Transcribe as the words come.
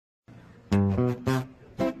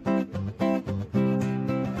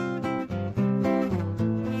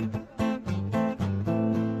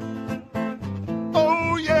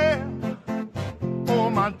Oh yeah,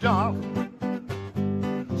 oh my darling,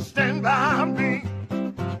 stand by me.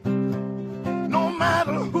 No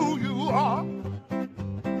matter who you are,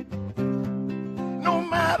 no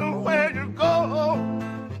matter where you go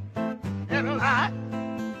in life,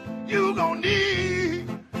 you gon' need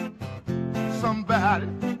somebody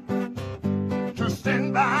to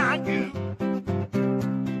stand by you.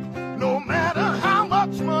 No matter how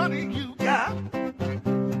much money you got,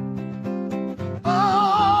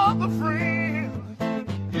 all the friends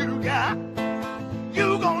you got,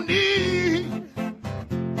 you gon' need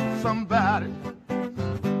somebody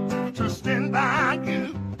to stand by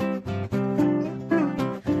you.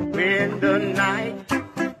 When the night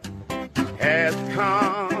has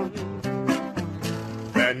come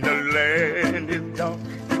and the land is dark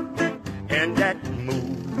and that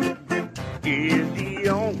moon is the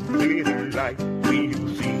only light we'll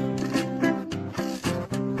see.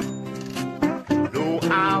 No,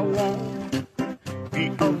 I won't be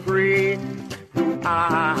afraid. No,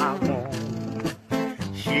 I won't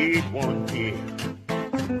shed one tear.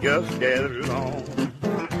 Just as long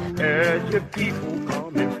as your people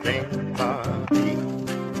come and stand by